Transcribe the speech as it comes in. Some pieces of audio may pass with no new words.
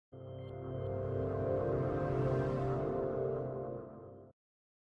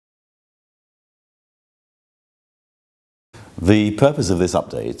The purpose of this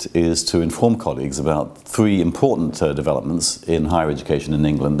update is to inform colleagues about three important developments in higher education in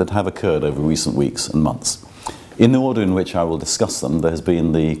England that have occurred over recent weeks and months. In the order in which I will discuss them, there has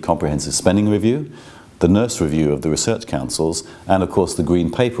been the Comprehensive Spending Review, the Nurse Review of the Research Councils, and of course the Green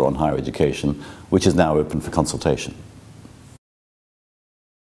Paper on Higher Education, which is now open for consultation.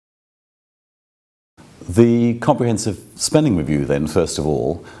 The Comprehensive Spending Review then, first of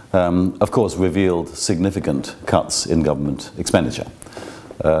all, of course revealed significant cuts in government expenditure.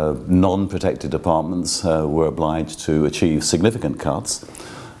 Non-protected departments were obliged to achieve significant cuts,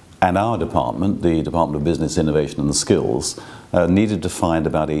 and our department, the Department of Business, Innovation and Skills, needed to find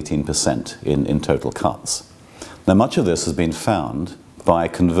about 18% in total cuts. Now, much of this has been found by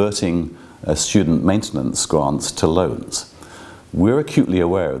converting student maintenance grants to loans. We're acutely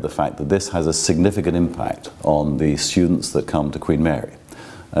aware of the fact that this has a significant impact on the students that come to Queen Mary.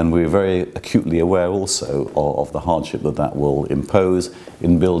 And we're very acutely aware also of the hardship that that will impose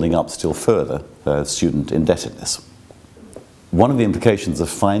in building up still further student indebtedness. One of the implications of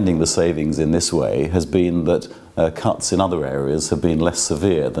finding the savings in this way has been that cuts in other areas have been less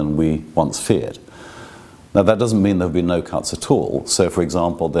severe than we once feared. Now, that doesn't mean there have been no cuts at all. So, for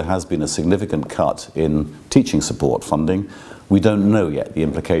example, there has been a significant cut in teaching support funding. We don't know yet the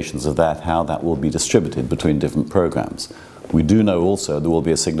implications of that, how that will be distributed between different programs. We do know also there will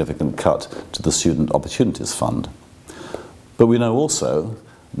be a significant cut to the Student Opportunities Fund. But we know also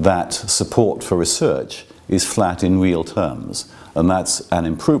that support for research is flat in real terms, and that's an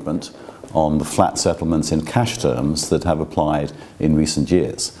improvement on the flat settlements in cash terms that have applied in recent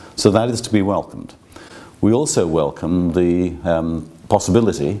years. So that is to be welcomed. We also welcome the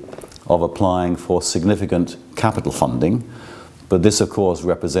possibility of applying for significant capital funding, but this of course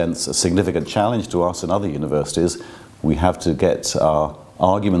represents a significant challenge to us and other universities. We have to get our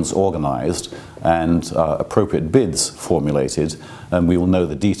arguments organised and appropriate bids formulated, and we will know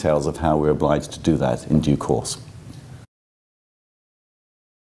the details of how we're obliged to do that in due course.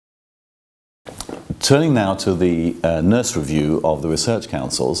 Turning now to the Nurse Review of the Research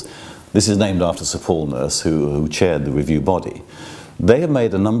Councils. This is named after Sir Paul Nurse, who chaired the review body. They have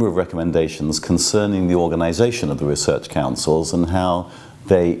made a number of recommendations concerning the organisation of the research councils and how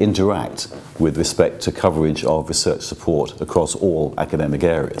they interact with respect to coverage of research support across all academic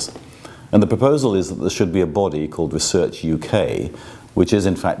areas. And the proposal is that there should be a body called Research UK, which is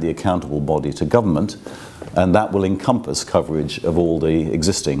in fact the accountable body to government, and that will encompass coverage of all the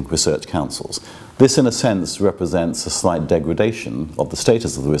existing research councils. This in a sense represents a slight degradation of the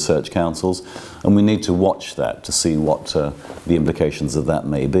status of the research councils, and we need to watch that to see what the implications of that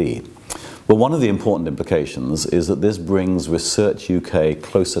may be. But one of the important implications is that this brings Research UK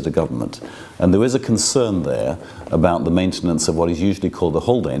closer to government, and there is a concern there about the maintenance of what is usually called the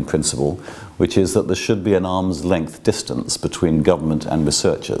Haldane principle, which is that there should be an arm's length distance between government and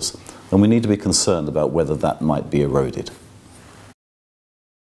researchers, and we need to be concerned about whether that might be eroded.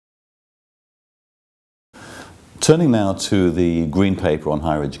 Turning now to the Green Paper on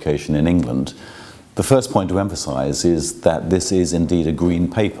Higher Education in England, the first point to emphasise is that this is indeed a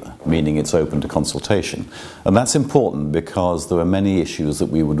green paper, meaning it's open to consultation. And that's important because there are many issues that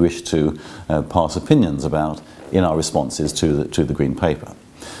we would wish to pass opinions about in our responses to the green paper.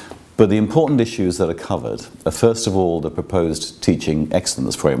 But the important issues that are covered are first of all the proposed teaching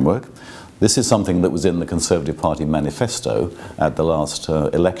excellence framework. This is something that was in the Conservative Party manifesto at the last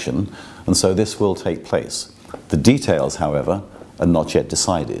election, and so this will take place. The details, however, are not yet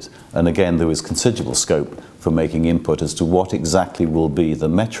decided, and again there is considerable scope for making input as to what exactly will be the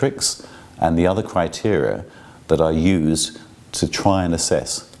metrics and the other criteria that are used to try and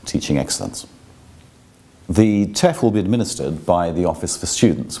assess teaching excellence. The TEF will be administered by the Office for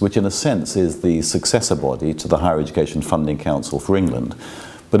Students, which in a sense is the successor body to the Higher Education Funding Council for England.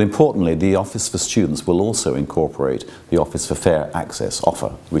 But importantly, the Office for Students will also incorporate the Office for Fair Access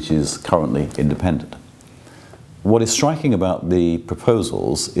offer, which is currently independent. What is striking about the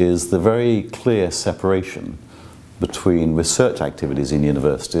proposals is the very clear separation between research activities in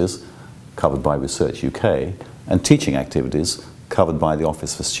universities, covered by Research UK, and teaching activities covered by the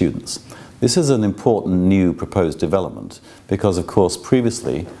Office for Students. This is an important new proposed development because, of course,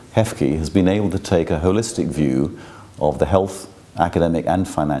 previously HEFCE has been able to take a holistic view of the health, academic and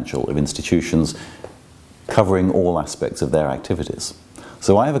financial of institutions, covering all aspects of their activities.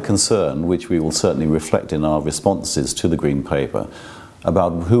 So I have a concern, which we will certainly reflect in our responses to the Green Paper,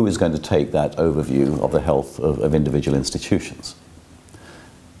 about who is going to take that overview of the health of individual institutions.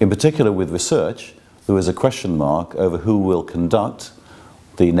 In particular with research, there is a question mark over who will conduct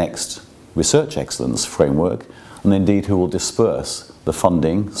the next research excellence framework, and indeed who will disperse the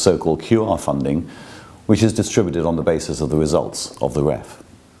funding, so-called QR funding, which is distributed on the basis of the results of the REF.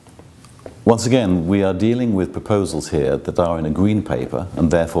 Once again, we are dealing with proposals here that are in a green paper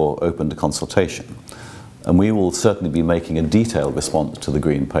and therefore open to consultation. And we will certainly be making a detailed response to the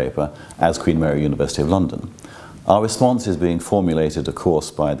green paper as Queen Mary University of London. Our response is being formulated, of course,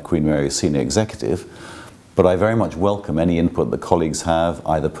 by the Queen Mary Senior Executive, but I very much welcome any input that colleagues have,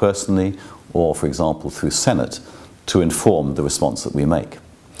 either personally or, for example, through Senate, to inform the response that we make.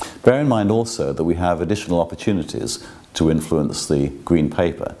 Bear in mind also that we have additional opportunities to influence the green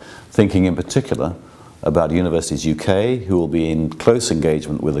paper, thinking in particular about Universities UK, who will be in close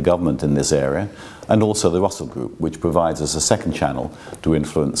engagement with the government in this area, and also the Russell Group, which provides us a second channel to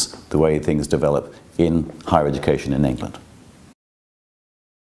influence the way things develop in higher education in England.